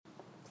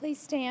Please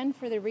stand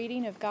for the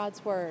reading of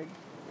God's Word.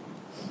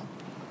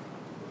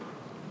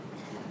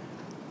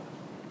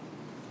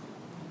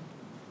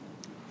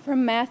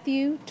 From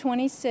Matthew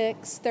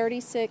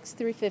 26:36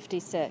 through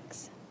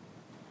 56.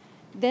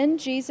 Then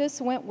Jesus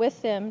went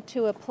with them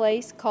to a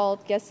place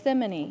called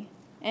Gethsemane,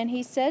 and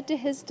he said to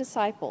his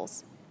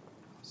disciples,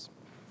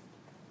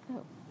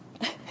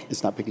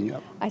 It's not picking you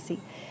up. I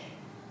see.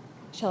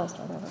 Shall I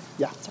start over?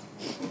 Yeah. Sorry.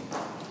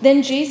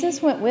 Then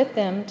Jesus went with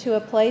them to a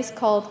place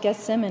called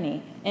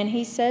Gethsemane, and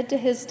he said to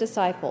his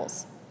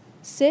disciples,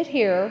 "Sit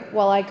here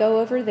while I go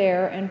over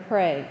there and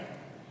pray."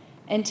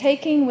 And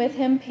taking with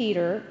him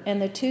Peter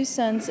and the two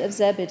sons of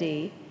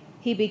Zebedee,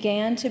 he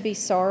began to be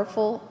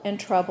sorrowful and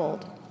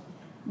troubled.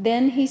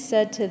 Then he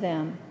said to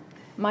them,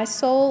 "My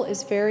soul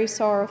is very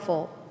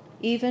sorrowful,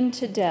 even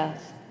to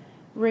death.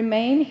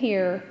 Remain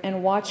here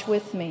and watch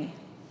with me."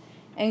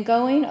 And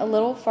going a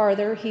little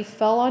farther, he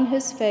fell on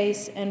his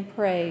face and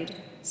prayed,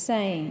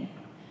 saying,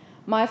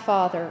 "My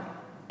Father,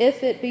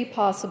 if it be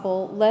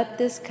possible, let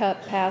this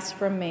cup pass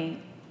from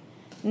me.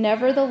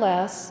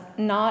 Nevertheless,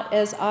 not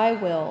as I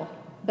will,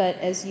 but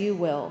as you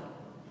will."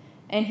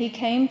 And he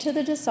came to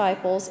the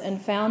disciples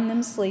and found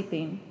them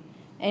sleeping.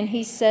 And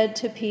he said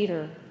to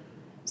Peter,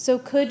 "So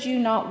could you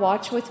not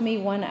watch with me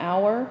 1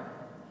 hour?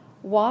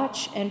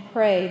 Watch and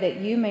pray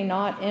that you may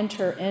not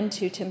enter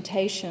into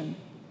temptation.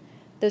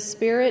 The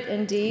spirit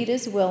indeed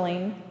is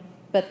willing,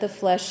 but the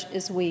flesh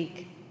is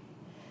weak."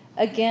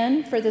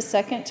 Again, for the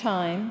second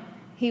time,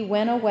 he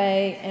went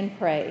away and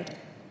prayed,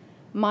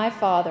 "My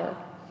Father,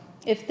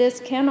 if this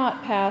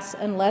cannot pass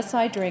unless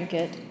I drink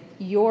it,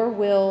 your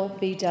will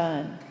be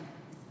done."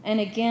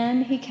 And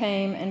again he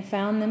came and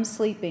found them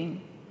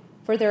sleeping,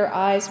 for their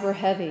eyes were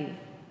heavy.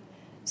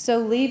 So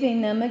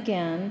leaving them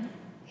again,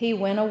 he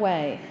went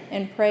away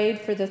and prayed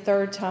for the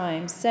third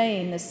time,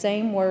 saying the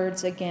same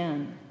words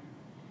again.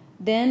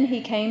 Then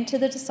he came to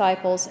the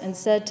disciples and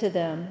said to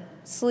them,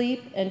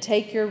 "Sleep and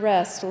take your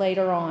rest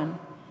later on.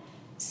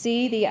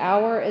 See, the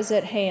hour is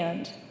at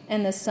hand,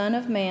 and the Son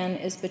of Man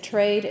is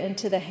betrayed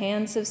into the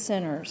hands of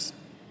sinners.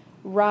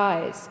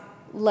 Rise,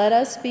 let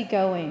us be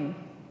going.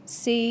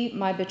 See,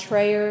 my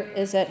betrayer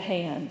is at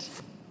hand."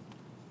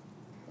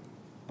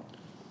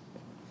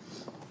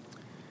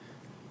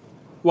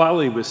 While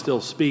he was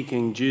still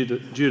speaking,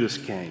 Judas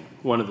came,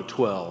 one of the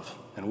 12,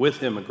 and with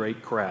him a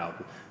great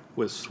crowd,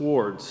 with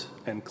swords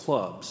and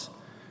clubs,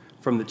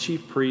 from the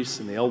chief priests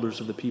and the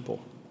elders of the people.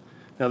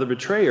 Now the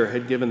betrayer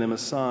had given them a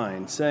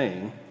sign,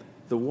 saying,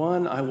 "The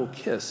one I will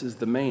kiss is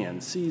the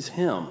man, seize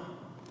him."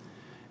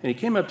 And he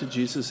came up to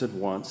Jesus at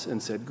once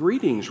and said,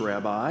 "Greetings,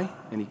 Rabbi,"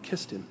 and he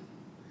kissed him.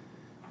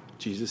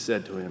 Jesus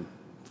said to him,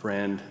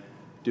 "Friend,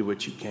 do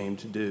what you came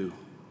to do."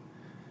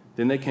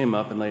 Then they came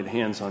up and laid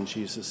hands on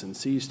Jesus and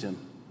seized him.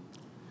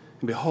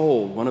 And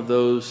behold, one of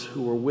those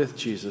who were with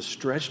Jesus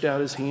stretched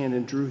out his hand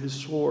and drew his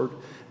sword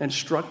and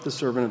struck the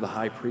servant of the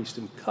high priest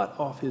and cut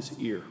off his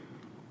ear.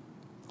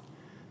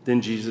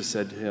 Then Jesus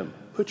said to him,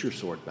 "Put your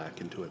sword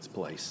back into its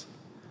place,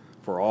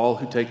 for all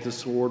who take the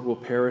sword will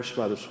perish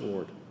by the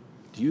sword.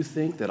 Do you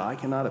think that I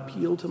cannot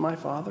appeal to my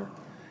Father,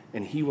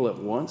 and he will at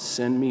once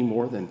send me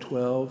more than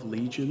 12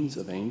 legions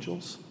of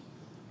angels?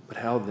 But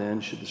how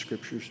then should the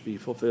scriptures be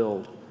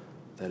fulfilled,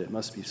 that it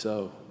must be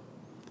so?"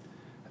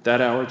 At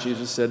that hour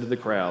Jesus said to the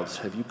crowds,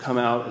 "Have you come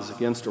out as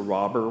against a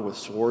robber with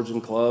swords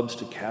and clubs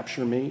to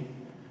capture me?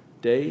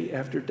 Day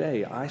after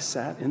day I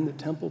sat in the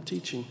temple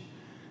teaching,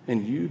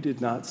 and you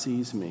did not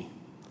seize me.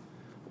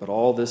 But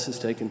all this has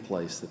taken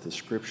place that the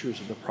scriptures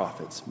of the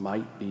prophets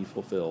might be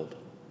fulfilled."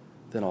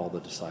 Then all the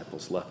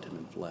disciples left him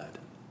and fled.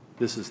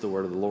 This is the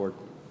word of the Lord.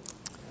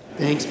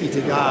 Thanks be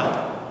to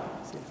God.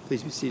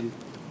 Please be seated.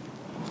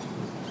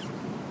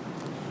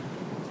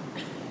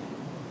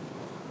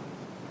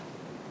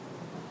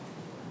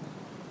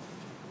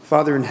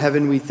 Father in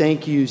heaven, we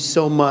thank you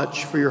so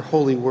much for your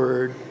holy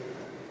word.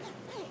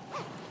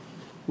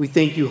 We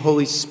thank you,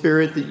 Holy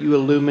Spirit, that you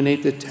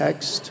illuminate the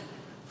text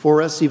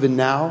for us even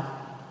now.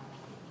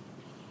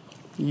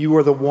 You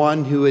are the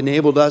one who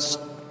enabled us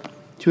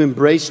to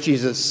embrace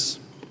Jesus,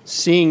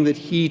 seeing that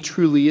he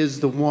truly is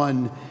the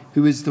one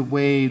who is the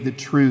way, the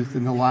truth,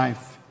 and the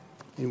life.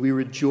 And we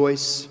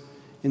rejoice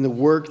in the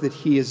work that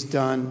he has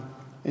done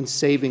in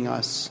saving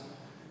us.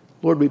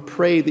 Lord, we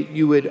pray that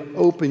you would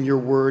open your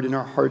word in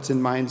our hearts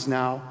and minds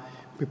now,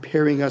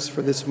 preparing us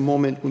for this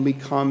moment when we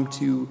come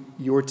to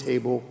your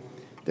table,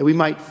 that we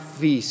might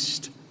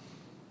feast,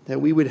 that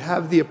we would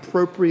have the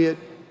appropriate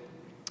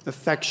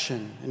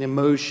affection and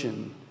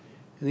emotion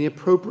and the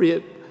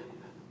appropriate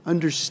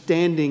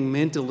understanding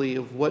mentally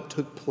of what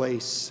took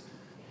place,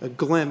 a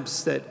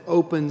glimpse that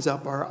opens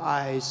up our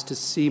eyes to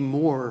see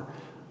more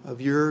of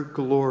your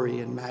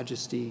glory and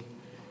majesty,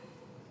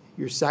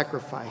 your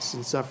sacrifice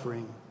and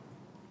suffering,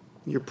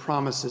 your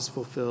promises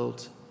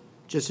fulfilled,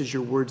 just as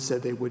your word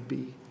said they would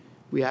be.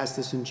 We ask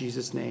this in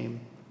Jesus'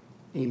 name.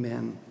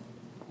 Amen.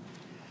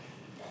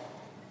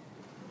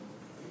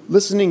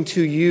 Listening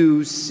to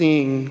you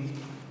sing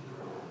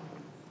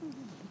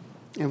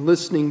and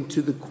listening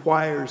to the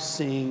choir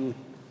sing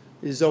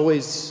is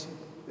always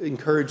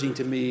encouraging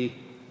to me.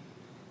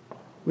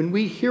 When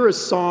we hear a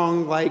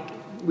song like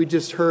we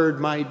just heard,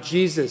 My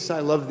Jesus,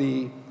 I Love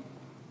Thee,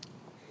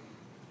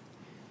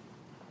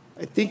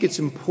 I think it's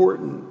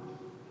important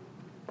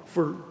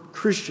for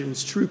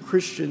Christians, true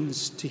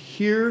Christians, to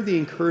hear the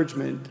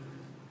encouragement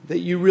that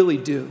you really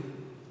do.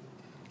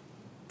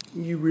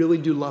 You really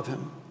do love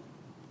him.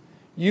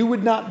 You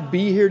would not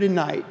be here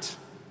tonight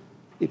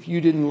if you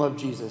didn't love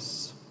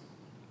Jesus.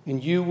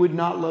 And you would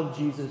not love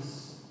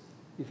Jesus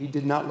if he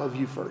did not love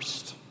you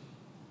first.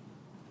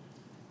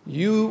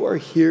 You are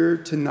here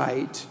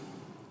tonight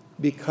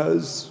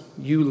because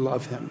you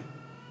love him.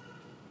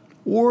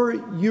 Or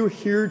you're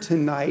here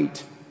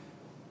tonight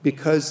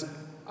because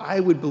I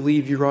would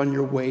believe you're on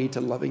your way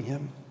to loving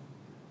him.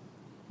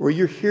 Or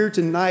you're here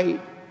tonight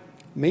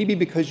maybe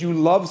because you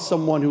love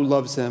someone who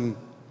loves him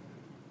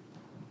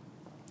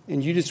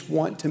and you just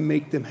want to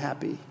make them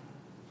happy.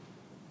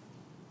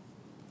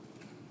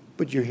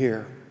 But you're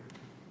here.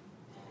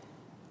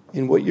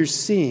 And what you're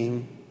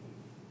seeing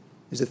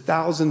is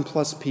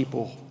 1,000+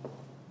 people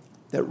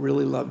that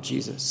really love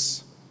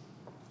Jesus.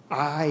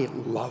 I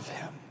love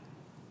him.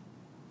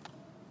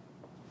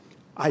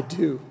 I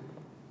do.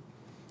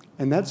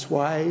 And that's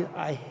why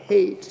I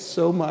hate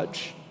so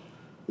much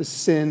the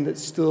sin that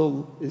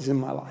still is in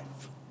my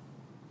life.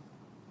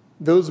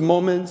 Those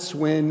moments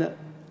when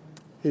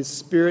his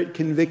Spirit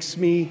convicts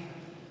me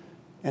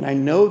and I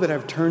know that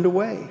I've turned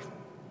away.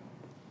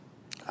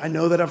 I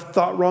know that I've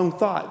thought wrong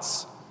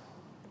thoughts,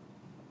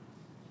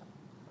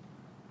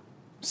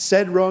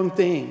 said wrong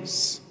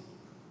things,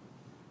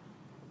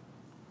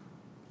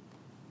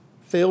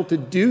 failed to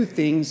do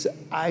things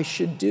I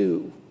should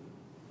do.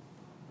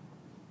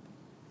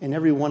 And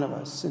every one of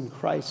us in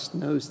Christ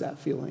knows that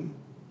feeling.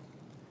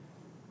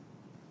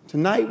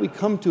 Tonight we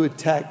come to a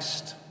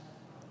text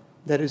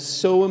that is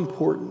so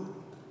important.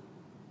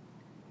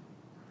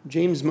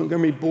 James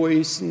Montgomery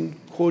Boyce, in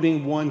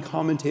quoting one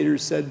commentator,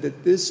 said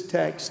that this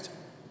text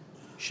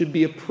should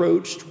be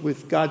approached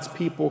with God's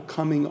people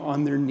coming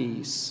on their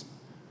knees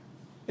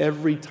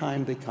every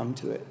time they come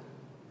to it.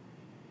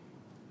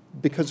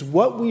 Because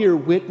what we are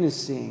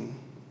witnessing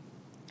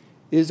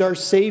is our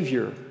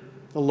Savior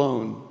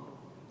alone.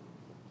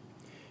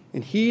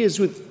 And he is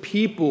with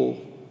people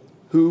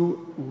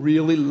who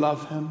really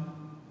love him.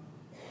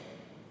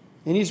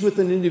 And he's with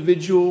an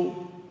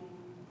individual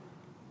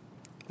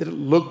that it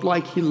looked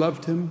like he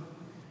loved him.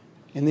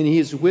 And then he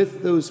is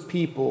with those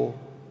people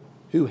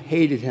who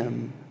hated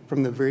him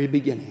from the very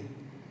beginning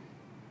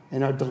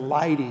and are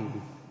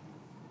delighting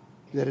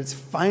that it's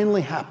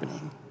finally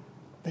happening,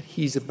 that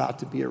he's about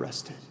to be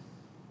arrested.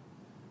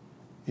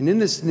 And in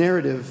this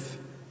narrative,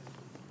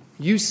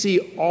 you see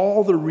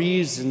all the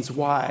reasons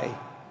why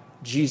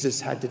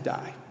Jesus had to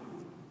die.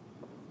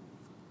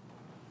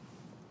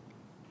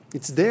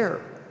 It's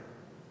there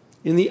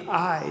in the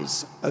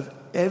eyes of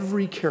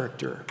every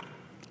character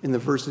in the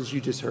verses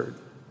you just heard.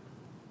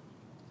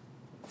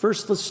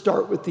 First, let's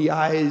start with the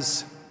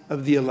eyes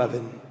of the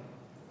 11.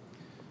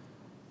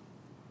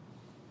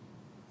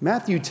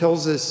 Matthew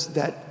tells us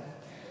that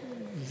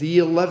the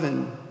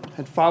 11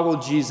 had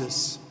followed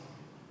Jesus.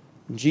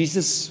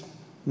 Jesus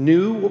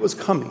knew what was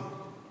coming.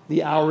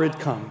 The hour had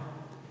come.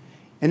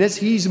 And as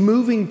he's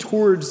moving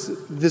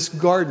towards this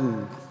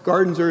garden,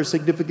 gardens are a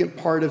significant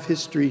part of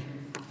history,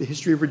 the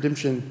history of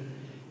redemption.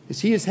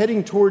 As he is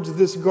heading towards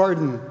this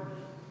garden,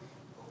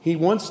 he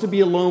wants to be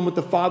alone with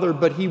the Father,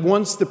 but he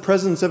wants the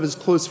presence of his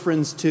close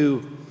friends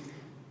too.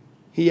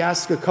 He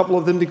asks a couple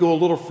of them to go a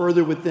little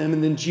further with them,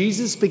 and then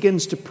Jesus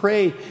begins to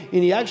pray,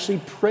 and he actually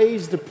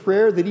prays the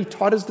prayer that he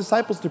taught his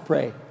disciples to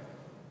pray.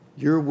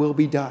 Your will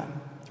be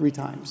done. 3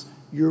 times.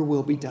 Your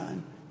will be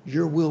done.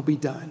 Your will be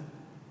done.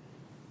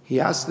 He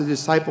asks the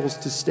disciples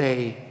to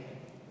stay,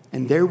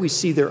 and there we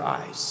see their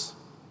eyes.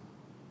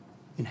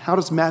 And how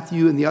does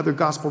Matthew and the other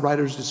gospel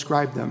writers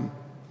describe them?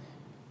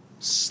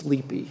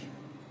 Sleepy.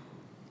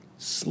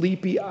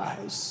 Sleepy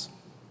eyes.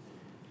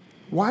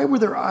 Why were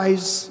their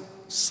eyes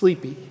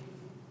sleepy?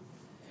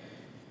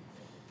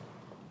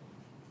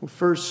 Well,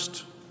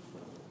 first,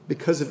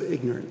 because of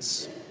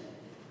ignorance.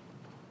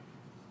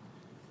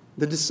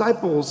 The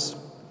disciples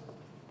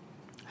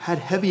had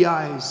heavy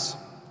eyes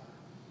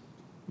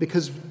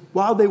because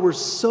while they were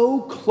so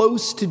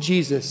close to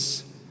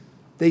Jesus,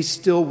 they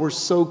still were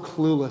so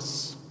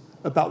clueless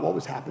about what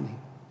was happening.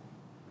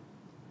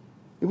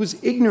 It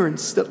was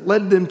ignorance that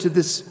led them to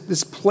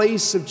this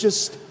place of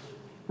just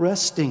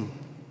resting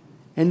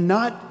and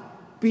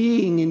not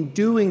being and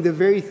doing the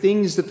very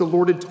things that the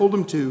Lord had told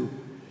them to.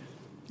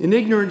 In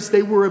ignorance,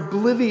 they were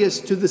oblivious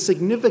to the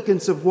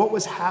significance of what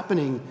was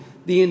happening,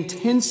 the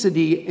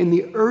intensity and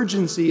the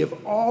urgency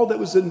of all that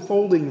was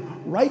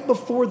unfolding right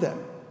before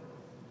them.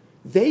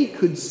 They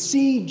could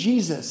see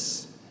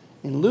Jesus.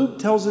 And Luke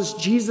tells us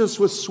Jesus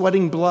was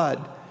sweating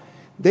blood.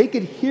 They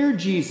could hear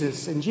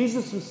Jesus, and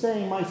Jesus was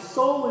saying, my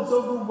soul is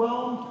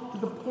overwhelmed to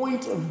the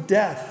point of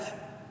death.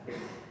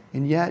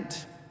 And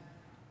yet,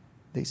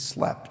 they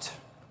slept.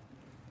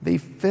 They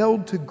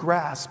failed to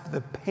grasp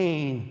the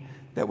pain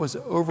that was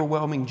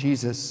overwhelming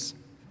Jesus.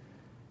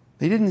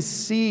 They didn't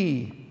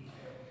see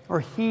or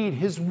heed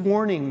his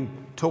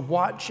warning to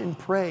watch and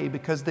pray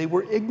because they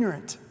were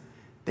ignorant.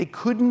 They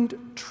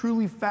couldn't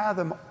truly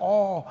fathom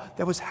all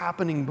that was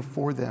happening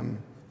before them.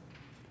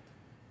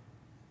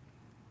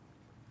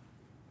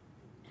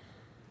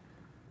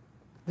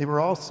 They were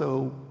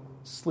also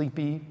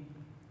sleepy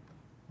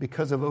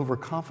because of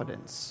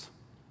overconfidence.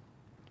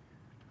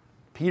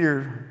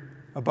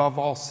 Peter, above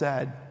all,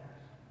 said,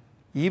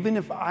 "Even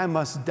if I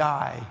must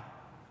die,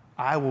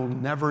 I will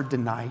never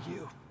deny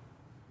you.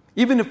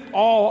 Even if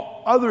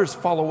all others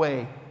fall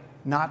away,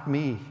 not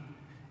me."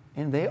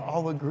 And they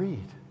all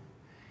agreed.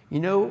 You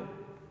know,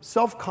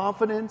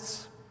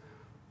 self-confidence,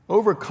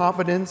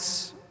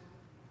 overconfidence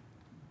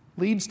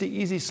leads to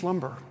easy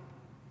slumber.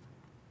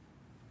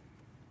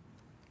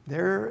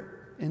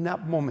 There, in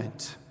that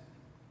moment,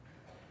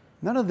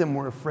 none of them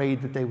were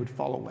afraid that they would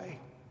fall away.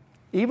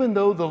 Even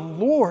though the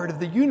Lord of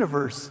the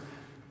universe,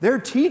 their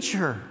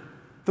teacher,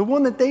 the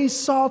one that they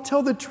saw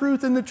tell the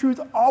truth and the truth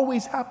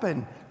always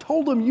happened,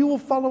 told them, "You will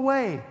fall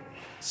away.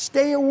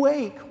 Stay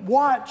awake,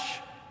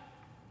 watch,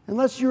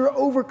 unless you're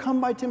overcome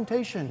by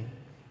temptation."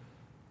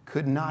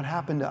 Could not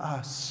happen to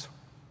us.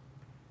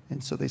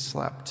 And so they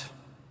slept,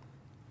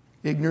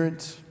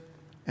 ignorant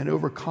and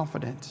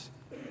overconfident.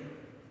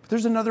 But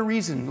there's another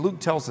reason.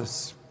 Luke tells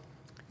us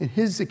in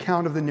his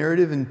account of the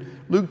narrative in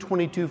Luke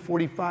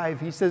 22:45,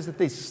 he says that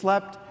they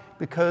slept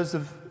because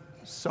of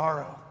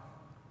sorrow,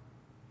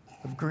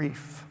 of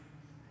grief.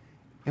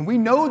 And we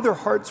know their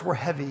hearts were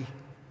heavy.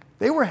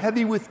 They were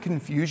heavy with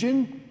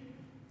confusion,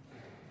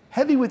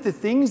 heavy with the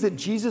things that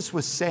Jesus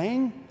was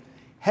saying,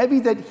 heavy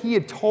that he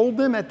had told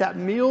them at that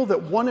meal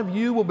that one of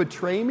you will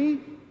betray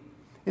me.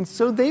 And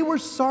so they were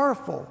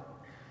sorrowful.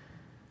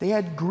 They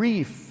had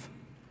grief.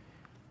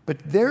 But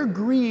their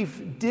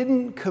grief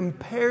didn't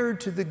compare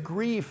to the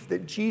grief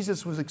that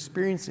Jesus was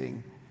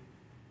experiencing.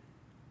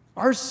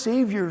 Our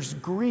Savior's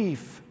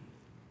grief,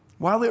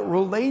 while it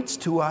relates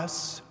to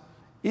us,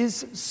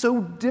 is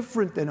so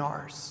different than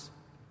ours.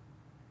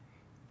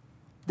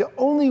 The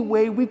only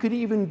way we could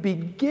even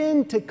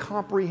begin to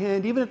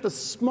comprehend, even at the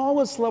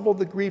smallest level,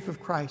 the grief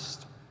of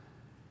Christ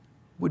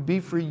would be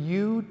for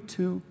you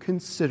to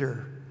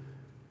consider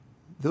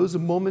those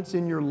moments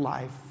in your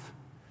life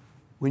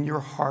when your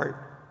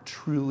heart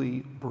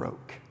truly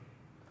broke.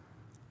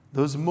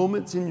 Those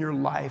moments in your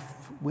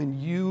life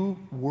when you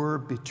were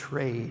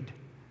betrayed.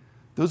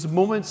 Those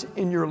moments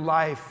in your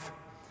life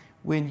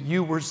when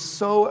you were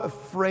so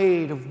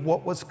afraid of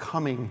what was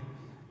coming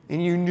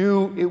and you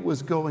knew it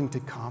was going to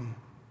come.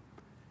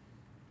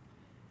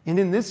 And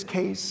in this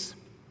case,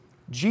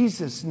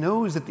 Jesus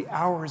knows that the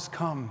hour has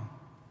come.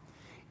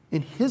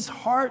 And his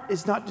heart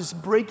is not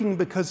just breaking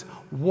because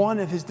one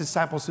of his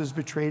disciples has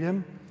betrayed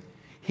him.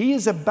 He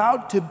is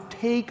about to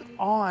take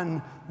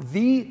on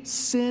the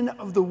sin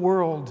of the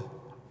world,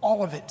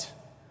 all of it.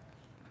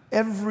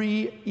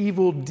 Every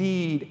evil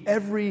deed,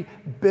 every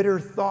bitter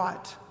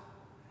thought,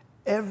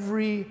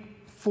 every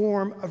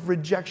form of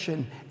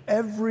rejection,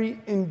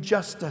 every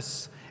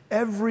injustice,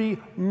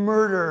 every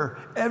murder,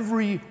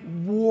 every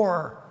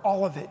war,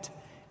 all of it.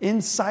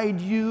 Inside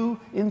you,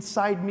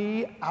 inside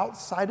me,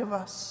 outside of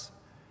us.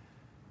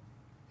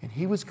 And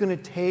he was going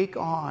to take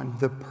on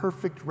the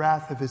perfect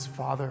wrath of his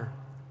Father,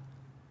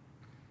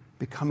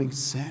 becoming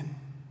sin,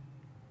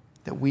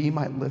 that we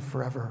might live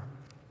forever.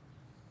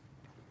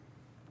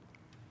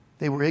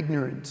 They were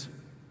ignorant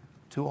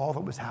to all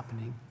that was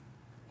happening.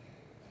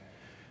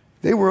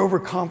 They were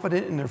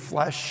overconfident in their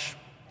flesh,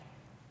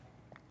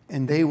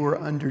 and they were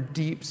under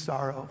deep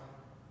sorrow.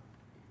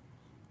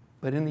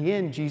 But in the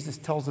end, Jesus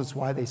tells us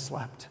why they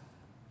slept.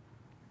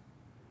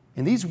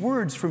 And these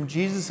words from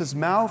Jesus'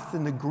 mouth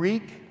in the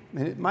Greek,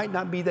 and it might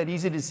not be that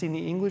easy to see in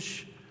the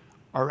English,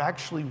 are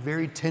actually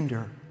very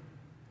tender.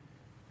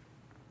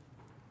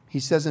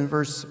 He says in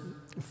verse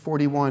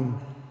 41,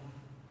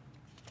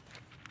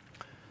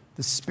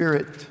 "The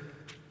spirit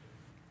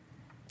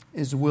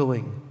is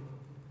willing,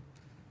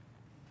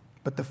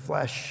 but the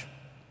flesh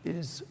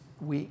is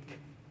weak."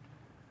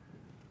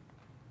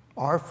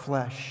 Our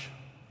flesh,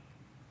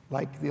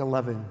 like the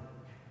 11,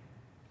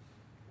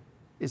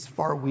 is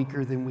far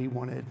weaker than we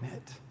want to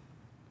admit.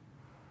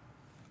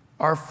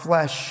 Our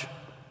flesh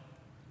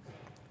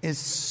is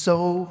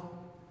so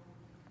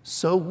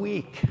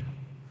weak.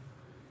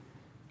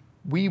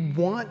 We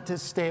want to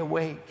stay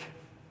awake.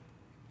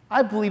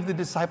 I believe the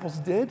disciples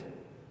did.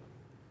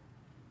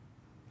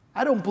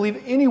 I don't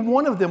believe any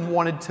one of them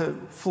wanted to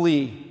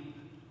flee.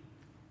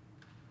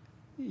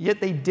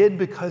 Yet they did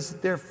because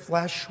their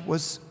flesh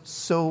was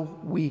so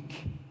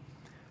weak.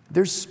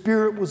 Their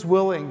spirit was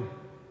willing.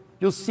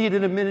 You'll see it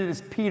in a minute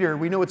as Peter.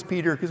 We know it's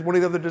Peter because one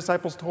of the other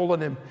disciples told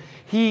on him.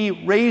 He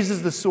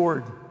raises the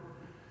sword.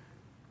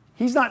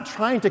 He's not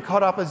trying to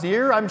cut off his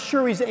ear. I'm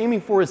sure he's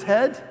aiming for his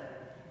head.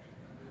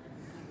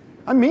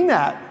 I mean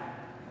that.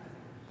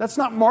 That's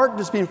not Mark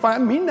just being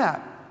fine. I mean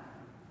that.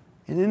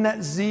 And in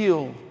that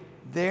zeal,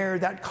 there,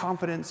 that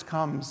confidence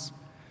comes.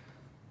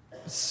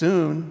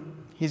 Soon,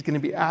 he's going to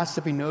be asked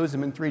if he knows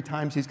him, and 3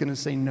 times he's going to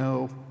say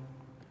no.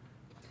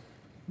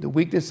 The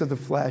weakness of the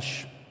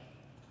flesh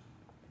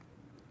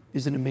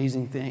is an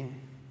amazing thing.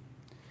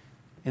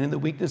 And in the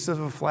weakness of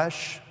the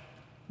flesh,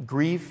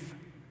 grief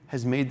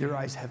has made their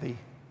eyes heavy.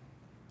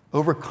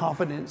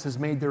 Overconfidence has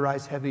made their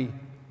eyes heavy.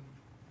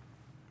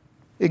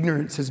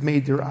 Ignorance has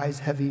made their eyes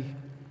heavy.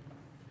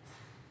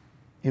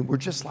 And we're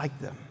just like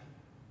them.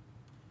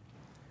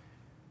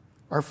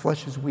 Our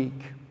flesh is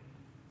weak.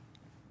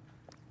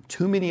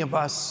 Too many of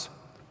us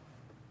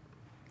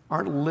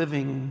aren't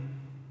living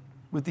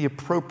with the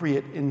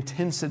appropriate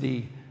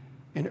intensity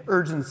and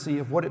urgency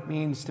of what it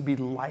means to be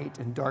light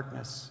in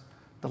darkness,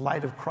 the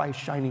light of Christ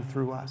shining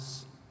through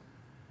us.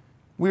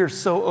 We are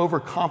so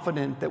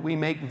overconfident that we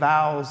make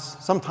vows,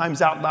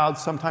 sometimes out loud,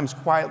 sometimes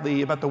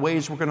quietly, about the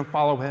ways we're going to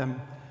follow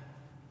him.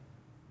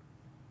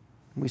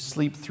 We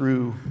sleep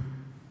through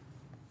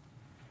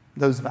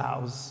those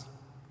vows.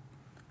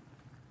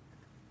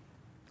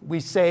 We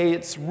say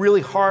it's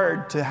really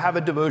hard to have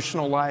a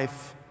devotional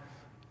life,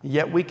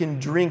 yet we can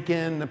drink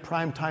in the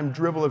primetime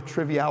dribble of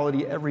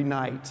triviality every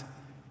night,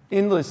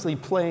 endlessly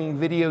playing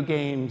video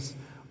games,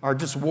 or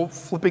just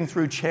flipping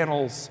through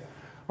channels,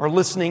 or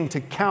listening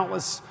to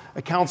countless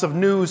accounts of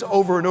news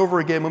over and over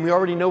again when we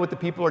already know what the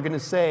people are going to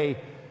say,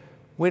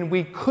 when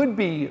we could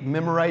be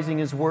memorizing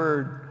his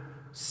word,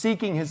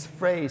 seeking his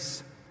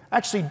face,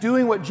 actually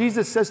doing what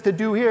Jesus says to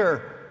do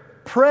here: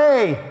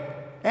 pray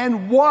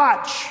and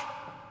watch,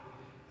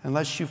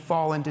 unless you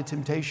fall into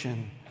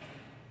temptation.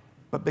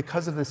 But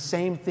because of the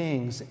same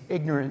things,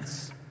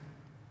 ignorance,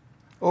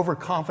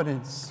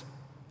 overconfidence,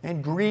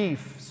 and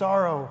grief,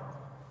 sorrow,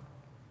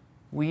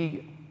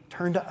 we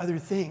turn to other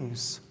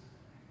things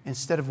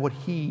instead of what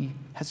he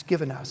has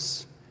given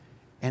us.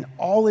 And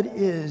all it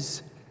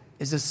is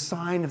a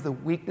sign of the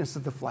weakness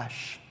of the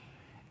flesh.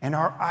 And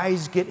our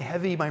eyes get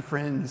heavy, my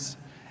friends,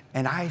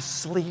 and I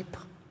sleep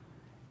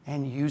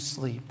and you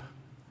sleep.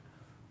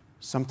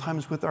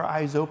 Sometimes with our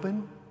eyes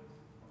open,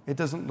 it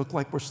doesn't look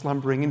like we're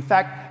slumbering. In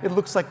fact, it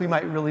looks like we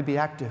might really be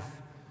active.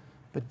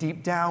 But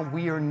deep down,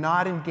 we are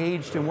not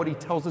engaged in what he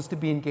tells us to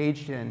be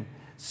engaged in.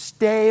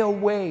 Stay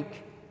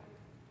awake.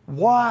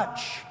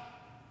 Watch.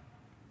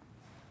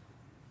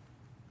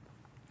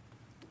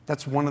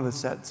 That's one of the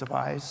sets of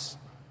eyes.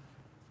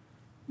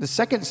 The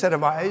second set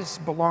of eyes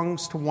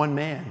belongs to one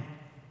man.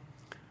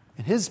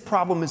 And his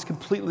problem is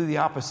completely the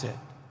opposite.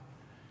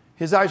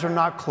 His eyes are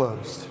not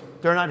closed.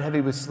 They're not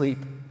heavy with sleep.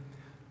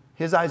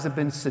 His eyes have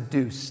been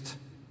seduced,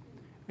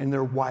 and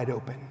they're wide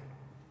open.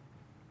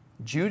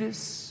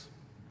 Judas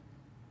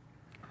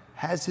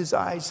has his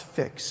eyes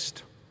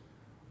fixed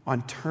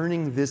on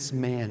turning this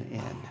man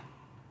in.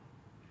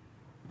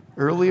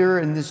 Earlier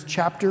in this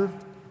chapter,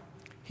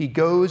 he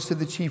goes to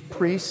the chief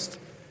priest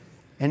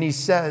and he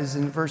says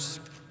in verse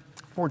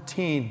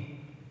 15,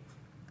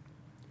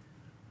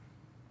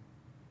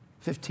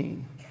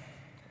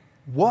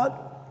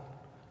 "What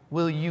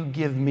will you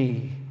give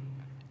me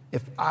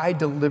if I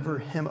deliver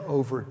him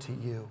over to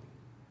you?"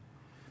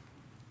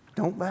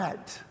 Don't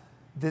let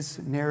this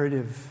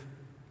narrative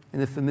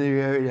and the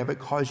familiarity of it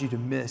cause you to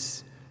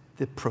miss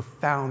the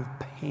profound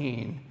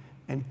pain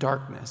and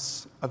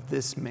darkness of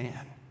this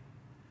man.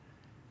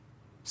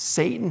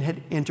 Satan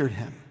had entered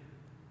him.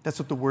 That's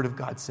what the Word of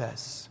God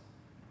says.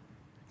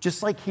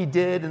 Just like he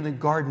did in the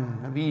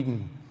Garden of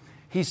Eden,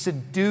 he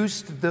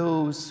seduced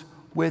those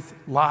with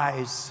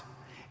lies.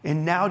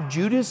 And now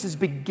Judas is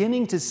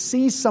beginning to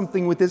see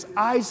something with his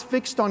eyes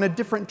fixed on a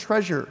different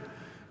treasure.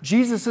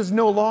 Jesus is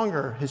no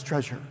longer his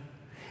treasure.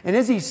 And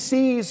as he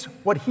sees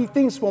what he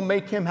thinks will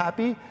make him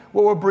happy,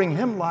 what will bring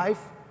him life,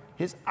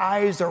 his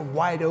eyes are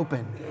wide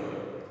open.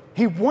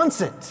 He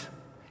wants it.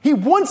 He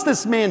wants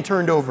this man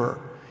turned over.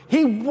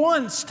 He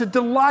wants to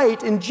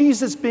delight in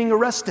Jesus being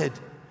arrested.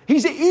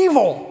 He's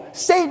evil.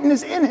 Satan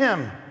is in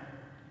him.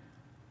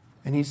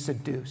 And he's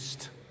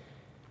seduced.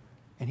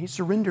 And he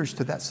surrenders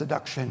to that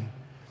seduction.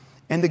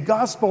 And the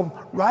gospel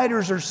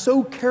writers are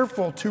so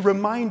careful to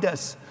remind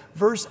us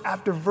verse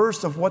after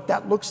verse of what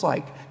that looks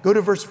like. Go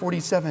to verse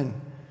 47.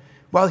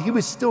 While he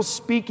was still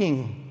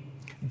speaking,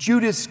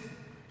 Judas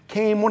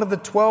came, one of the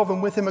 12,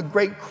 and with him a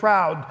great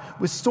crowd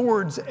with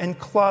swords and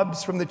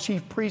clubs from the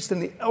chief priests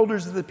and the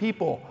elders of the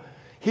people.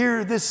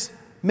 Here, this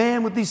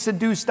man with these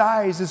seduced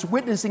eyes is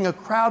witnessing a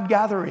crowd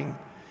gathering,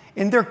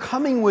 and they're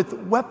coming with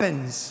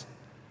weapons.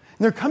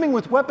 And they're coming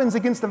with weapons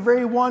against the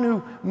very one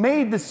who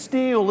made the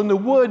steel and the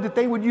wood that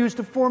they would use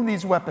to form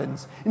these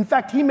weapons. In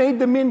fact, he made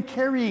the men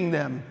carrying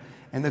them.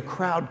 And the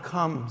crowd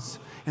comes,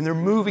 and they're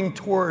moving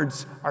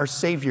towards our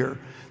Savior.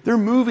 They're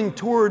moving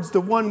towards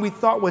the one we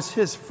thought was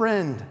his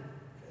friend.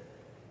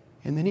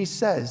 And then he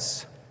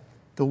says,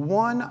 "The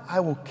one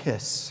I will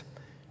kiss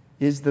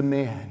is the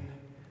man."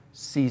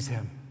 Seize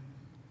him.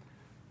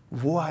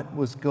 What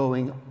was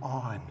going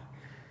on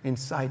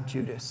inside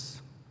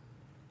Judas?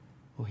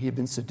 Well, he had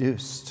been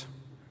seduced.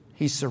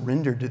 He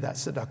surrendered to that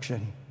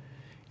seduction.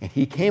 And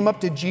he came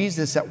up to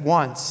Jesus at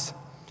once,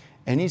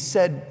 and he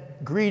said,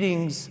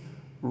 "Greetings,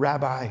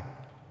 Rabbi."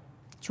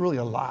 It's really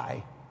a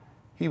lie.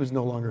 He was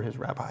no longer his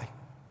rabbi.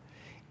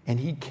 And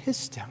he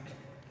kissed him,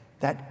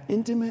 that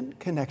intimate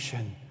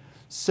connection,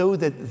 so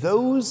that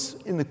those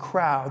in the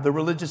crowd, the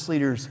religious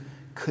leaders,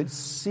 could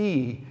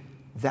see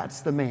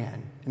that's the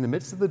man in the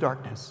midst of the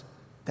darkness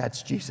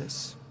That's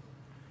Jesus.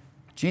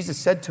 Jesus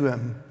said to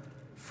him,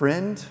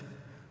 "Friend,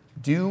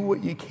 do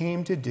what you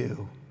came to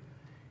do."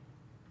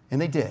 And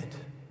they did.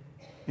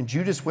 And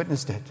Judas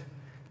witnessed it.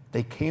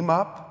 They came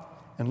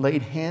up and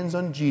laid hands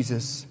on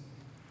Jesus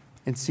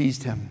and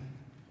seized him.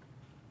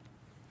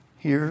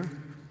 Here,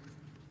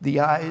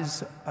 the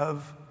eyes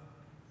of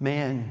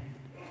man,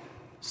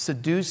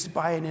 seduced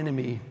by an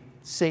enemy,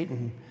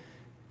 Satan,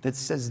 that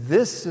says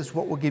this is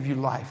what will give you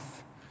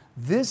life.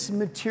 This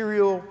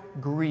material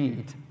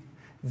greed,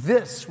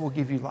 this will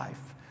give you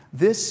life.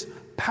 This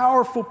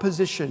powerful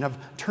position of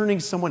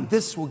turning someone,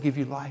 this will give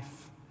you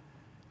life.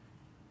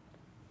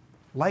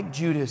 Like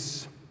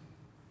Judas,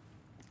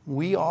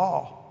 we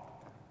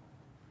all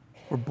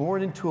were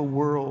born into a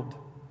world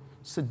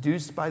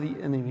seduced by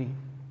the enemy,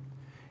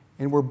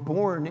 and were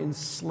born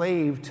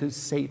enslaved to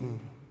Satan.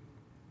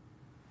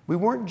 We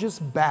weren't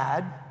just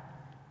bad.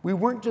 We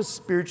weren't just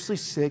spiritually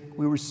sick.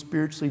 We were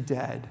spiritually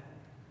dead.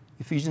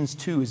 Ephesians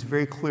 2 is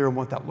very clear on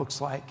what that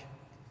looks like.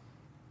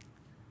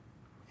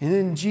 And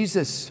then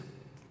Jesus,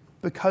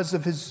 because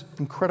of his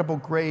incredible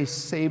grace,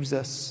 saves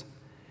us.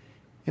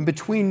 And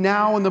between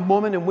now and the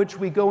moment in which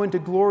we go into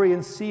glory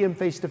and see him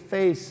face to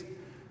face,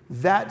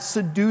 that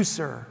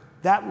seducer,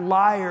 that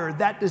liar,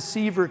 that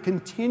deceiver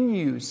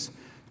continues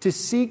to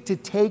seek to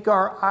take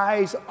our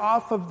eyes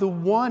off of the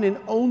one and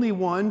only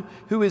one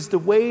who is the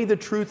way, the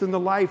truth, and the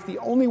life, the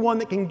only one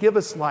that can give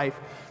us life,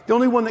 the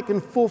only one that can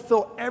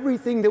fulfill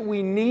everything that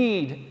we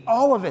need,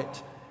 all of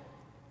it.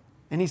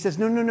 And he says,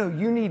 no,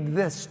 you need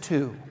this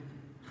too,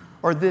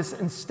 or this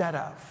instead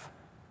of.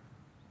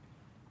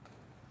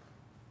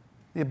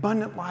 The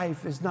abundant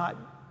life is not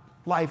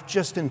life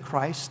just in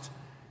Christ.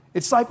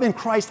 It's life in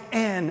Christ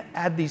and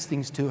add these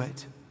things to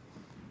it.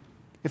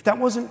 If that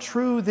wasn't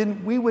true,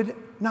 then we would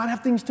not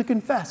have things to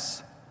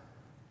confess.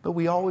 But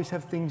we always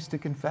have things to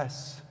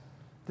confess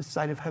this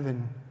side of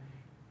heaven,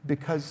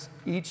 because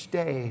each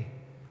day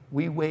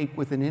we wake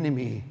with an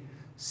enemy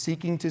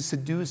seeking to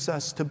seduce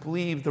us to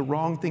believe the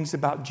wrong things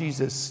about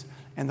Jesus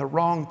and the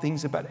wrong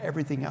things about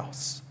everything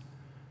else.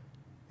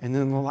 And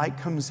then the light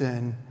comes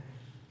in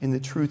and the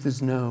truth is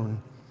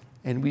known,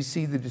 and we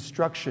see the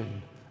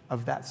destruction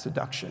of that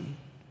seduction.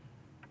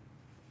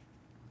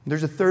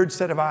 There's a third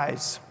set of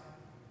eyes,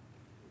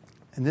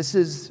 and this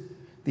is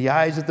the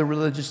eyes of the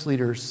religious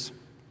leaders.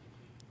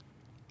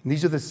 And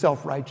these are the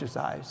self-righteous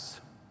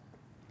eyes.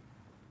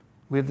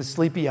 We have the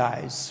sleepy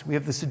eyes, we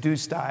have the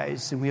seduced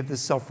eyes, and we have the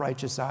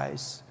self-righteous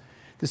eyes.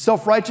 The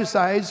self-righteous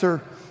eyes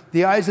are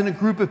the eyes in a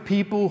group of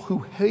people who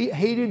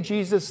hated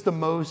Jesus the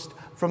most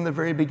from the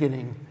very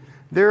beginning.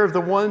 They're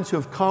the ones who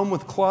have come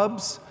with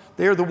clubs.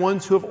 They are the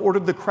ones who have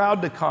ordered the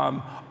crowd to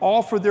come,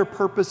 all for their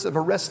purpose of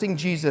arresting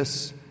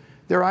Jesus.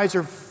 Their eyes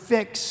are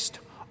fixed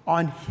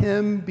on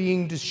him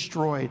being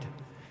destroyed.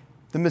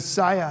 The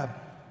Messiah,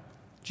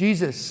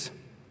 Jesus,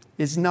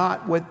 is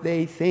not what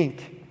they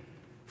think.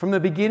 From the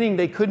beginning,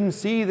 they couldn't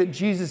see that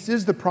Jesus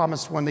is the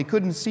promised one. They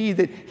couldn't see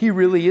that he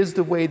really is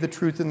the way, the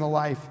truth, and the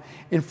life.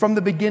 And from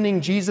the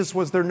beginning, Jesus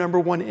was their number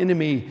one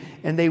enemy,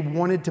 and they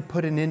wanted to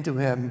put an end to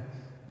him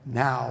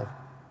now.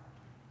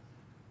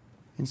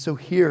 And so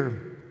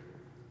here,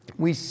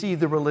 we see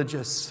the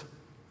religious,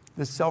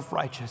 the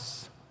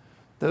self-righteous,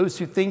 those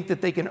who think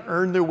that they can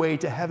earn their way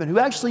to heaven, who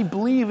actually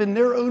believe in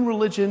their own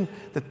religion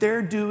that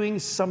they're doing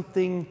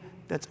something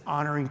that's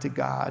honoring to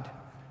God,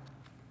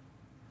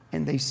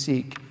 and they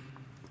seek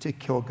to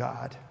kill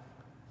God.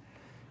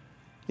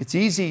 It's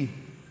easy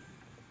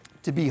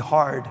to be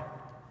hard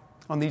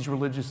on these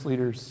religious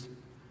leaders,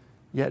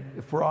 yet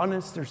if we're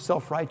honest, there's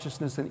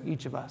self-righteousness in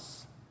each of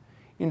us.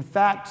 In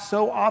fact,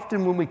 so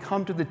often when we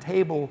come to the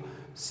table,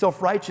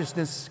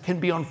 self-righteousness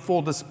can be on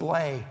full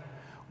display,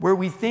 where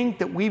we think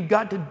that we've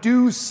got to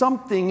do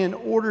something in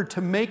order to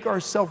make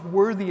ourselves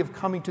worthy of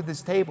coming to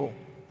this table.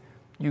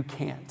 You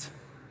can't.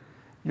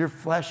 Your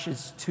flesh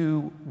is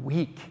too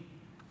weak.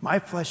 My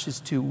flesh is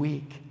too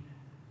weak.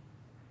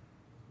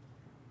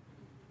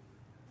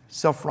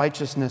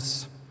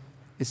 Self-righteousness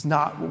is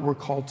not what we're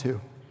called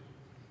to.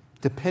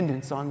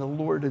 Dependence on the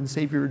Lord and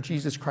Savior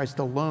Jesus Christ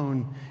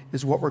alone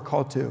is what we're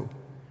called to.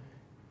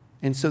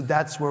 And so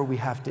that's where we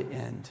have to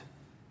end.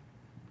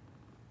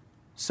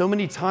 So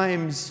many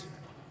times,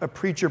 a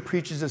preacher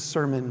preaches a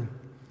sermon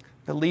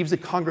that leaves a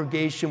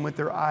congregation with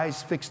their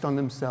eyes fixed on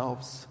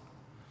themselves,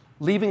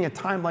 leaving a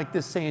time like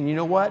this saying, you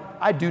know what?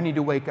 I do need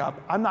to wake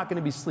up. I'm not going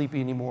to be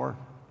sleepy anymore.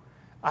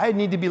 I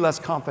need to be less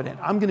confident.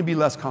 I'm going to be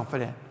less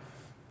confident.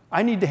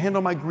 I need to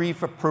handle my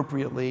grief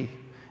appropriately.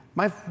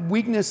 My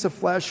weakness of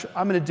flesh,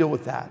 I'm going to deal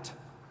with that.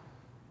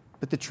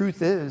 But the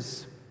truth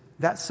is,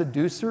 that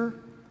seducer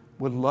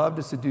would love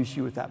to seduce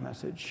you with that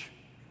message,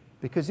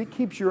 because it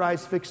keeps your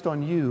eyes fixed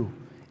on you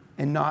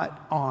and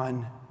not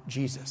on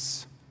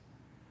Jesus.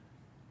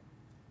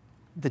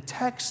 The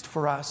text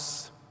for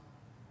us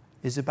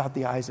is about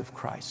the eyes of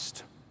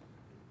Christ.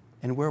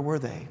 And where were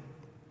they?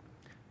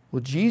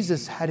 Well,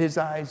 Jesus had his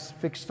eyes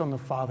fixed on the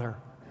Father.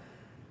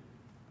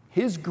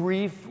 His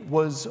grief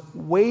was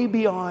way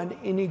beyond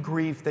any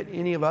grief that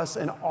any of us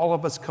and all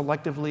of us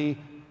collectively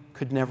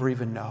could never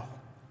even know.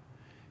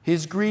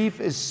 His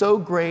grief is so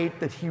great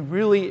that he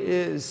really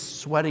is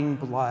sweating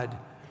blood.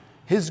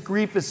 His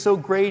grief is so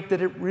great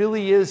that it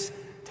really is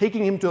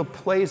taking him to a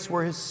place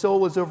where his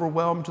soul is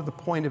overwhelmed to the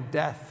point of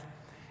death.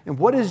 And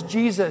what is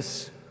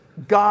Jesus,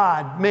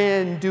 God,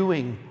 man,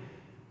 doing?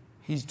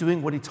 He's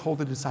doing what he told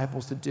the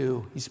disciples to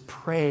do. He's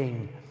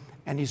praying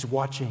and he's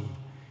watching.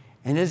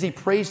 And as he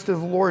prays to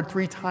the Lord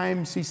 3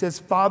 times, he says,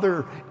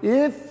 Father,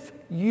 if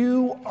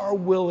you are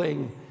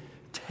willing,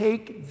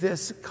 take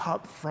this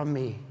cup from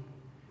me.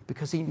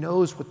 Because he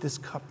knows what this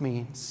cup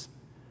means.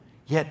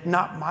 Yet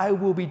not my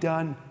will be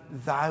done,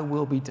 thy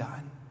will be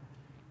done.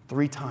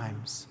 3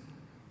 times.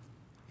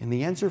 And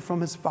the answer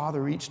from his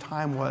Father each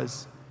time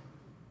was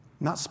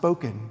not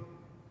spoken,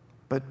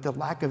 but the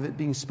lack of it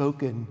being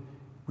spoken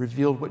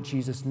revealed what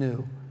Jesus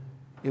knew.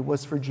 It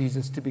was for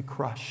Jesus to be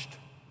crushed,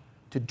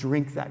 to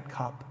drink that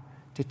cup,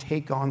 to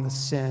take on the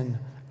sin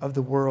of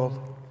the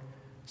world.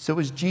 So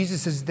as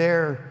Jesus is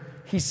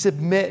there, he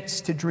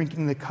submits to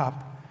drinking the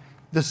cup.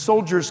 The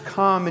soldiers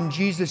come and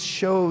Jesus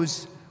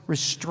shows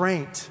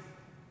restraint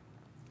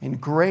and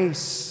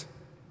grace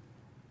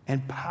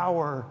and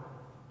power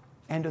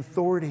and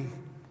authority.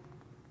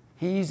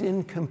 He's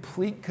in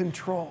complete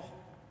control.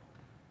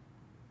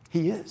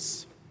 He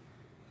is.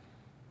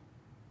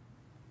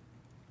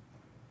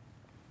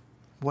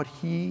 What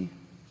he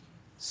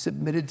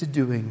submitted to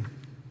doing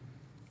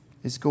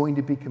is going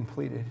to be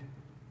completed.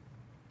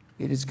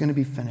 It is going to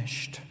be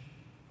finished.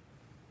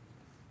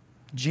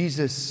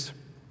 Jesus,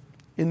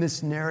 in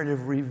this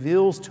narrative,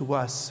 reveals to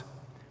us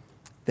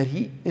that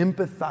he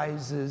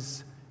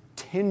empathizes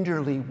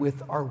tenderly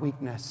with our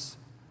weakness,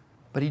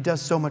 but he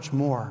does so much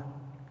more.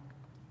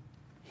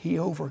 He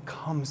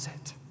overcomes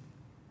it.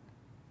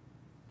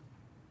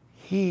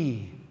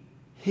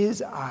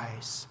 His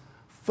eyes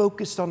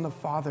focused on the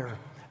Father.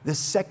 The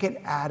second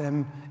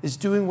Adam is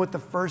doing what the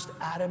first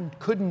Adam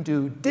couldn't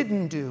do,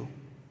 didn't do.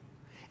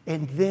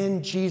 And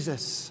then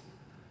Jesus,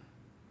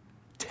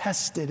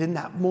 tested in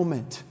that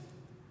moment,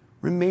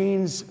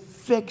 remains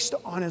fixed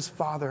on his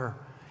Father,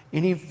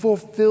 and he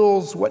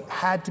fulfills what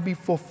had to be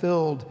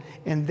fulfilled.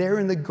 And there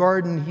in the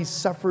garden, he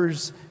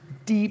suffers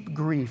deep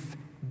grief,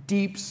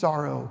 deep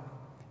sorrow,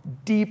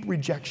 deep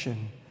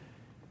rejection.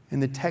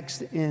 And the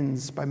text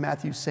ends by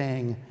Matthew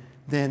saying,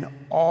 then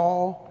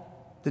all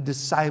the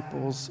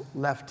disciples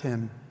left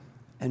him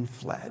and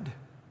fled.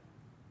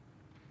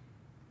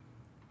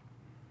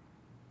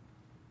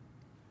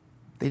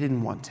 They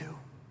didn't want to.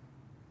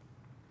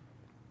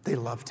 They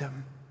loved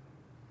him.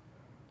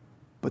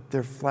 But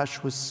their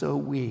flesh was so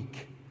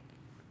weak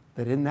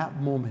that in that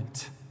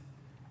moment,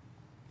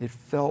 it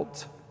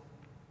felt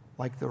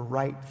like the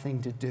right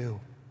thing to do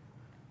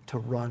to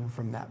run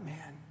from that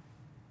man.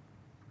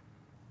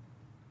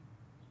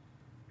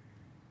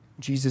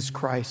 Jesus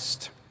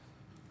Christ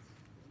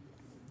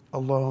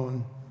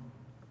alone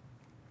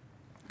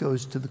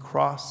goes to the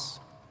cross,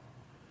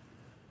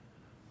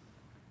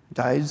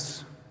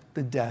 dies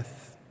the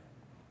death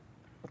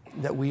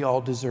that we all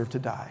deserve to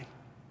die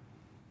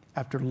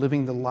after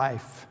living the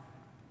life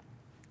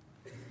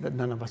that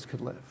none of us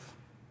could live.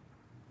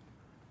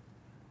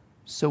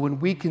 So when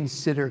we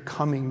consider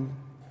coming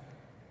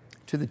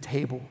to the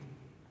table,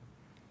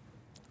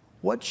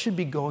 what should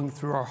be going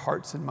through our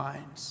hearts and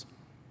minds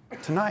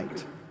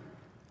tonight?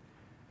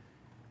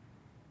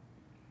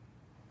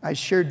 I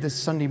shared this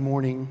Sunday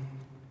morning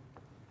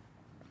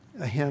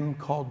a hymn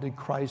called Did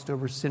Christ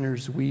Over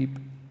Sinners Weep?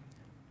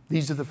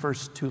 These are the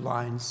first few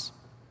lines.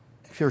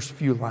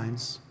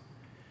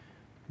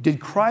 Did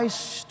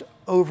Christ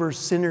over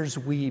sinners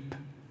weep,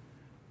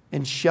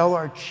 and shall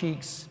our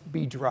cheeks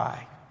be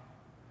dry?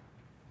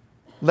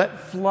 Let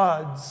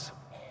floods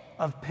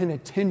of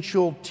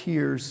penitential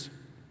tears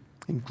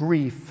and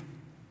grief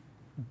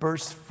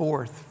burst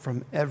forth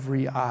from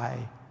every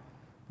eye.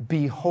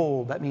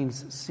 Behold, that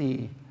means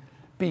see.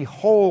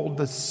 Behold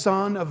the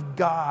Son of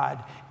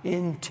God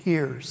in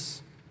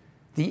tears.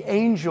 The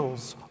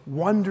angels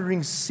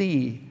wondering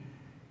see.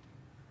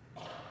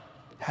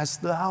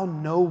 Hast thou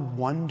no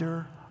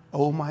wonder,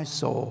 O my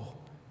soul?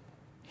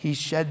 He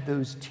shed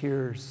those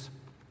tears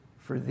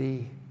for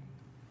thee.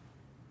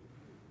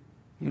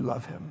 You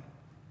love him.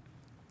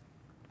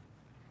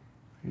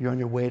 You're on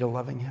your way to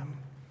loving him.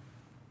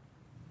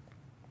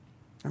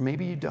 Or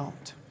maybe you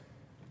don't.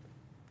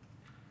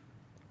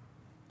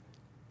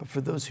 But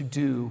for those who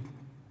do,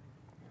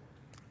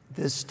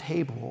 this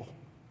table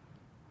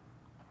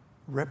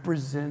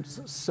represents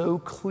so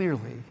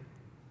clearly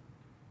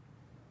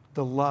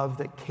the love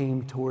that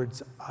came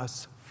towards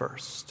us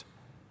first.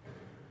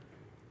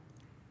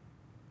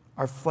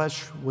 Our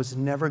flesh was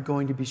never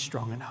going to be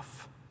strong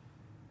enough.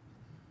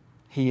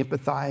 He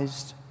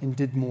empathized and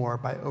did more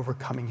by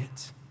overcoming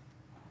it.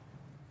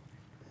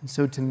 And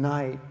so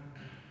tonight,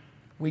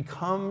 we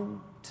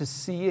come to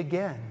see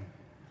again,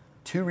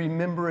 to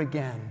remember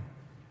again,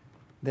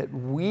 that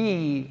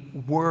we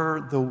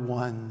were the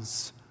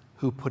ones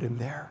who put him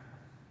there.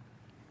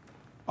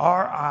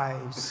 Our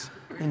eyes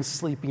in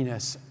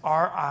sleepiness,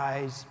 our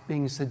eyes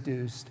being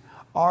seduced,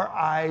 our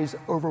eyes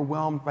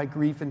overwhelmed by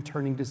grief and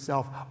turning to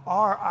self,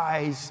 our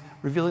eyes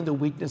revealing the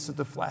weakness of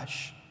the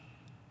flesh.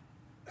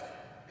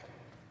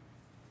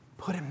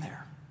 Put him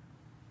there.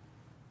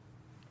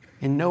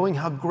 And knowing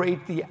how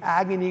great the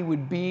agony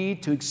would be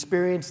to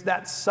experience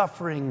that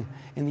suffering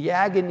and the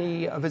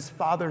agony of his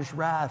Father's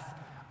wrath,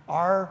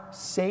 our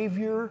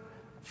Savior,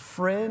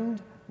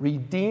 friend,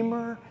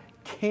 Redeemer,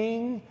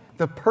 King,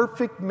 the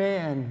perfect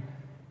man,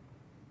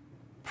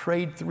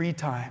 prayed 3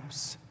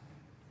 times.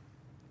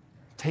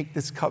 Take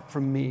this cup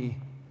from me,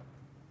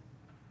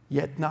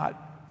 yet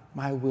not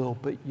my will,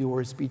 but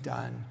yours be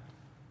done.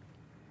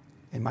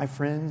 And my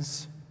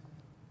friends,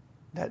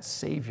 that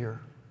Savior,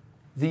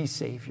 the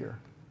Savior,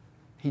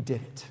 he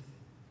did it.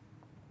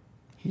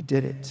 He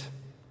did it,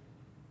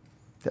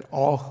 that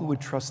all who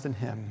would trust in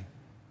him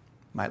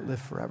might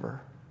live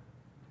forever.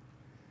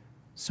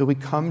 So we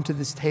come to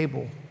this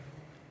table,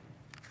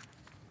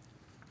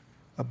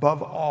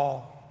 above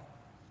all,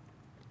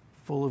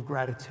 full of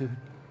gratitude,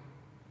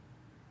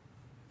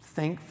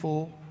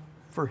 thankful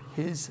for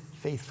his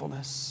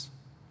faithfulness,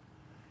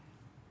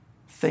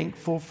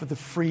 thankful for the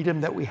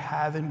freedom that we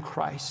have in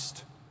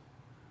Christ,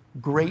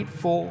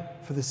 grateful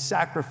for the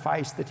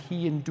sacrifice that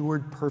he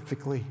endured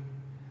perfectly,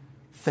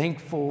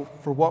 thankful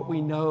for what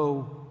we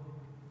know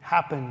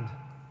happened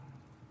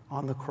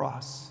on the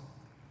cross,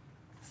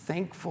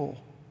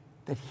 thankful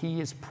that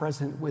he is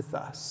present with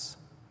us.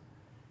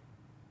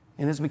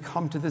 And as we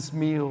come to this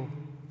meal,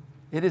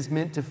 it is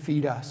meant to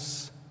feed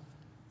us.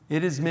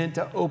 It is meant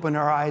to open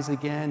our eyes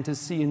again to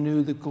see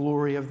anew the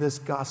glory of this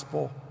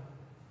gospel.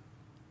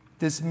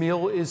 This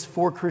meal is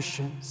for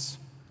Christians.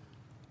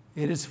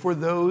 It is for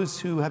those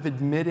who have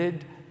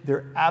admitted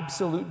their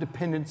absolute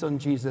dependence on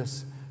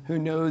Jesus, who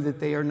know that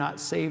they are not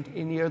saved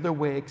any other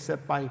way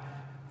except by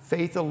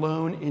faith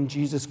alone in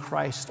Jesus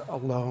Christ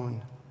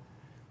alone.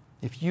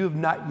 If you have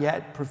not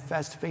yet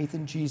professed faith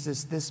in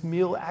Jesus, this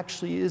meal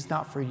actually is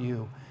not for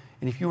you.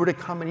 And if you were to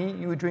come and eat,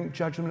 you would drink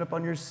judgment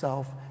upon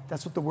yourself.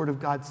 That's what the Word of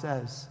God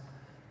says.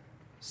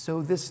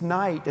 So this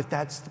night, if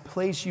that's the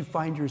place you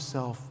find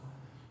yourself,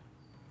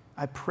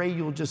 I pray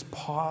you'll just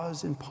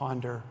pause and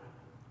ponder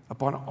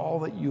upon all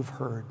that you've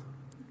heard.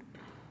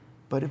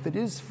 But if it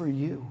is for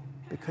you,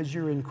 because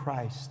you're in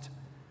Christ,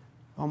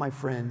 oh, my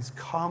friends,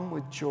 come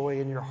with joy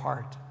in your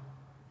heart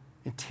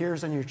and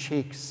tears on your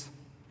cheeks,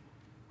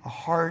 a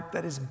heart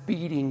that is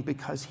beating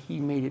because he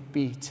made it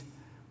beat,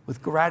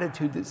 with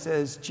gratitude that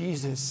says,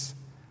 Jesus,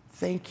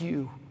 thank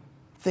you.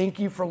 Thank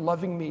you for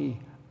loving me.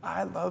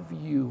 I love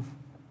you.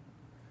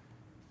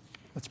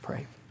 Let's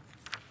pray.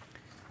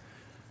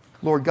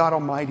 Lord God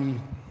Almighty,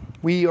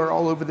 we are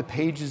all over the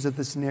pages of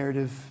this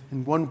narrative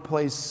in one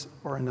place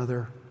or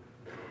another.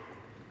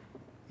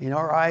 And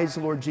our eyes,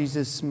 Lord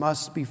Jesus,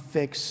 must be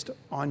fixed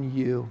on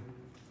you.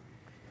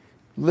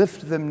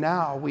 Lift them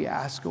now, we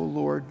ask, O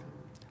Lord.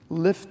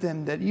 Lift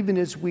them that even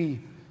as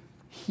we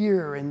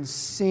hear and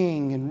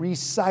sing and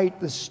recite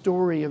the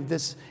story of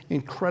this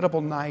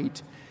incredible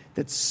night,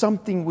 that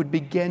something would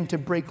begin to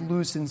break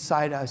loose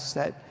inside us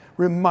that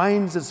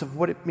reminds us of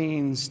what it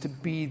means to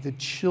be the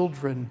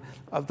children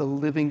of the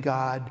living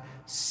God,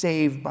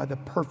 saved by the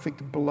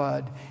perfect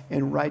blood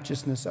and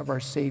righteousness of our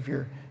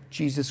Savior,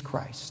 Jesus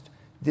Christ.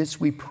 This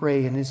we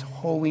pray in his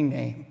holy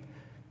name.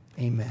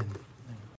 Amen.